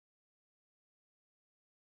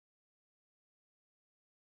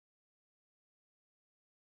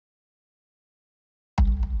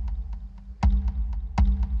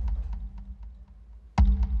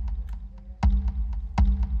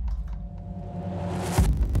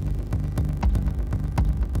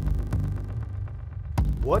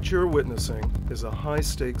What you're witnessing is a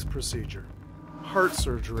high-stakes procedure. Heart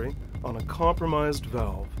surgery on a compromised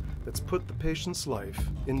valve that's put the patient's life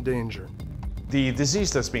in danger. The disease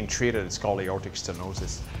that's being treated is called aortic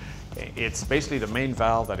stenosis. It's basically the main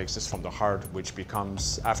valve that exists from the heart, which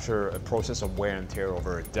becomes, after a process of wear and tear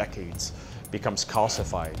over decades, becomes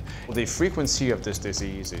calcified. The frequency of this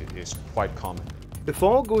disease is quite common. If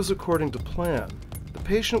all goes according to plan, the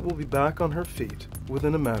patient will be back on her feet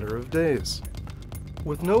within a matter of days.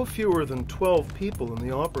 With no fewer than 12 people in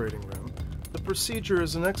the operating room, the procedure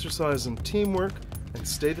is an exercise in teamwork and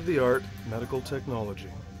state-of-the-art medical technology.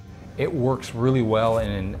 It works really well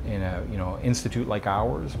in a institute like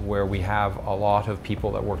ours, where we have a lot of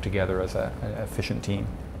people that work together as an efficient team.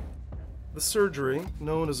 The surgery,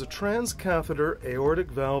 known as a transcatheter aortic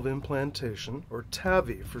valve implantation, or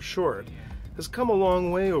Tavi for short, has come a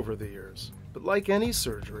long way over the years. But like any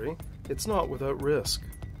surgery, it's not without risk.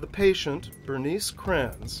 The patient, Bernice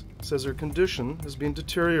Kranz, says her condition has been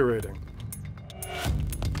deteriorating.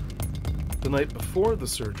 The night before the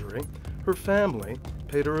surgery, her family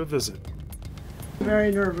paid her a visit.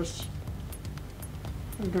 Very nervous.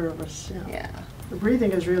 Yeah. The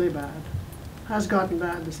breathing is really bad. Has gotten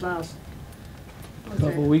bad this last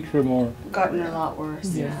couple weeks or more. Gotten a lot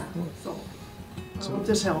worse. Yeah. So I hope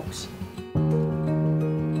this helps.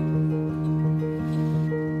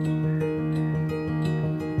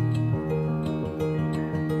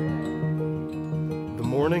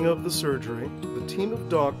 The morning of the surgery, the team of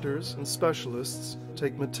doctors and specialists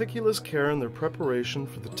take meticulous care in their preparation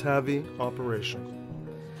for the Tavi operation.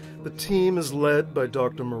 The team is led by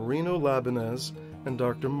Dr. Marino Labanez and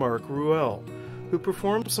Dr. Mark Ruel, who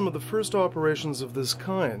performed some of the first operations of this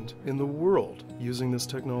kind in the world using this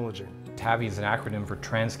technology. TAVI is an acronym for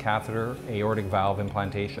Transcatheter Aortic Valve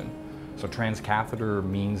Implantation. So transcatheter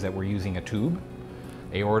means that we're using a tube,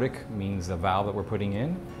 aortic means the valve that we're putting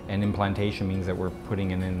in, and implantation means that we're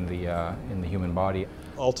putting it in the human body.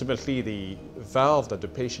 Ultimately, the valve that the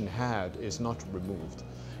patient had is not removed.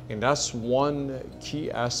 And that's one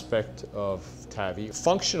key aspect of Tavi.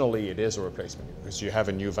 Functionally, it is a replacement because you have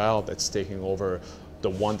a new valve that's taking over the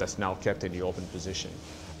one that's now kept in the open position.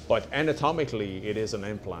 But anatomically, it is an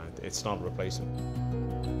implant. It's not a replacement.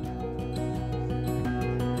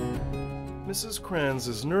 Mrs. Kranz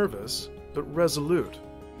is nervous, but resolute.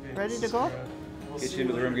 Ready to go? Get you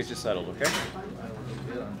into the room, get you settled, okay?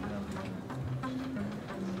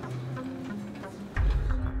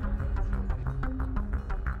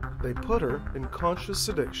 They put her in conscious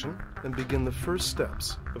sedation and begin the first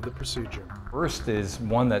steps of the procedure. First is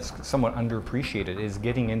one that's somewhat underappreciated, is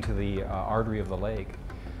getting into the artery of the leg.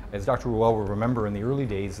 As Dr. Ruel will remember, in the early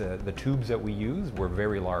days, the tubes that we used were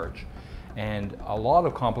very large, and a lot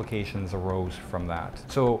of complications arose from that.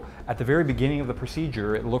 So at the very beginning of the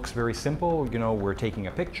procedure, it looks very simple. You know, we're taking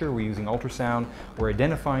a picture, we're using ultrasound, we're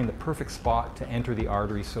identifying the perfect spot to enter the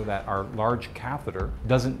artery so that our large catheter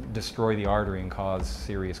doesn't destroy the artery and cause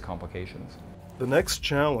serious complications. The next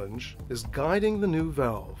challenge is guiding the new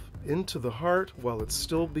valve into the heart while it's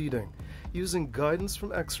still beating, using guidance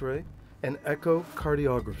from X-ray and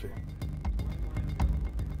echocardiography.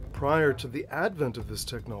 Prior to the advent of this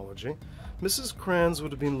technology, Mrs. Kranz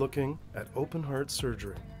would have been looking at open heart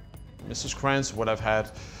surgery. Mrs. Kranz would have had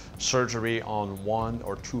surgery on one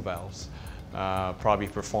or two valves, probably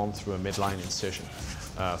performed through a midline incision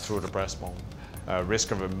through the breastbone.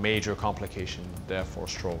 Risk of a major complication, death or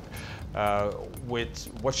stroke. With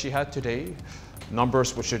what she had today,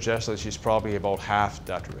 numbers would suggest that she's probably about half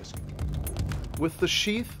that risk. With the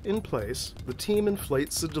sheath in place, the team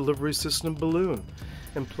inflates the delivery system balloon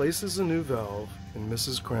and places a new valve in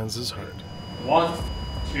Mrs. Kranz's heart. 1,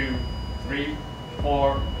 2, 3,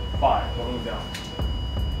 4, 5. Balloon down.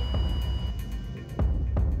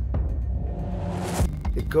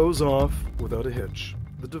 It goes off without a hitch.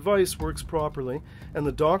 The device works properly, and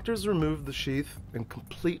the doctors remove the sheath and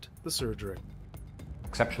complete the surgery.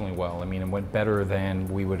 Exceptionally well. I mean, it went better than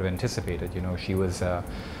we would have anticipated. You know, she was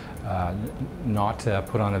not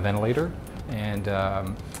put on a ventilator, and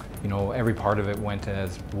you know, every part of it went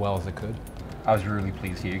as well as it could. I was really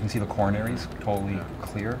pleased here. You can see the coronaries totally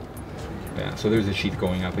clear. Yeah, so there's a sheath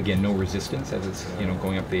going up. Again, no resistance as it's, you know,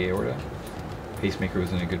 going up the aorta. Pacemaker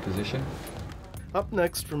was in a good position. Up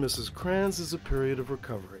next for Mrs. Kranz is a period of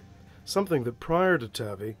recovery, something that prior to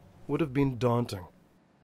Tavi would have been daunting.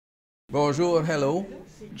 Bonjour, hello.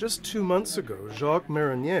 Just 2 months ago, Jacques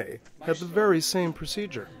Marinier had the very same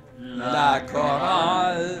procedure. La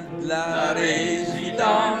chorale, la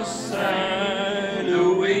résidence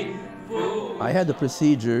Saint-Louis. I had the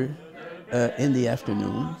procedure in the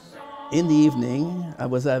afternoon. In the evening, I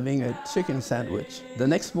was having a chicken sandwich. The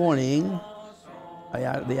next morning,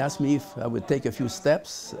 They asked me if I would take a few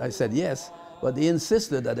steps. I said yes, but they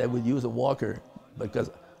insisted that I would use a walker because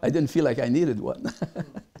I didn't feel like I needed one.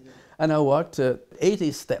 And I walked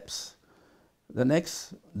 80 steps. The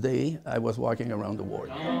next day, I was walking around the ward.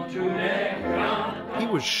 He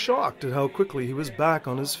was shocked at how quickly he was back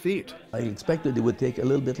on his feet. I expected it would take a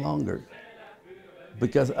little bit longer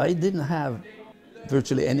because I didn't have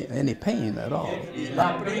virtually any pain at all.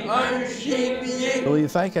 So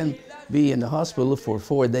if I can be in the hospital for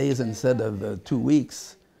 4 days instead of 2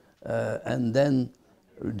 weeks, and then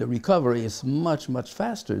the recovery is much, much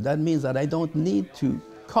faster, that means that I don't need to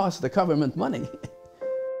cost the government money.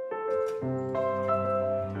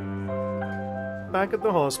 Back at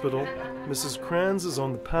the hospital, Mrs. Kranz is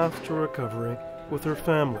on the path to recovery with her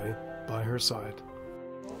family by her side.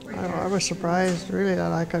 I was surprised, really,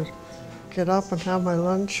 that I could get up and have my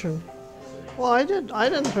lunch. And, well, I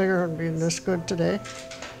didn't figure it would be this good today,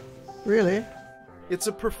 really. It's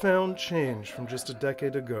a profound change from just a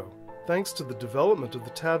decade ago, thanks to the development of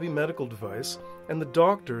the Tavi medical device and the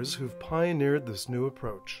doctors who've pioneered this new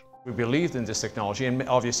approach. We believed in this technology, and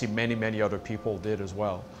obviously many other people did as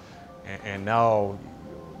well. And now,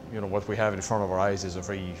 what we have in front of our eyes is a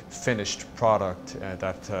very finished product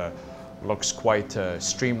that looks quite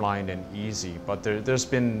streamlined and easy. But there's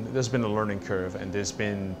been a learning curve, and there's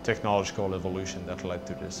been technological evolution that led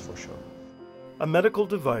to this for sure. A medical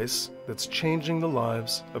device that's changing the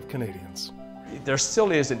lives of Canadians. There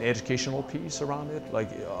still is an educational piece around it. Like,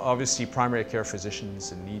 obviously, primary care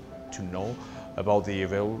physicians need to know about the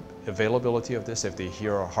availability of this. If they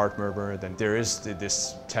hear a heart murmur, then there is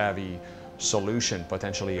this Tavi solution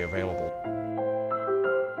potentially available.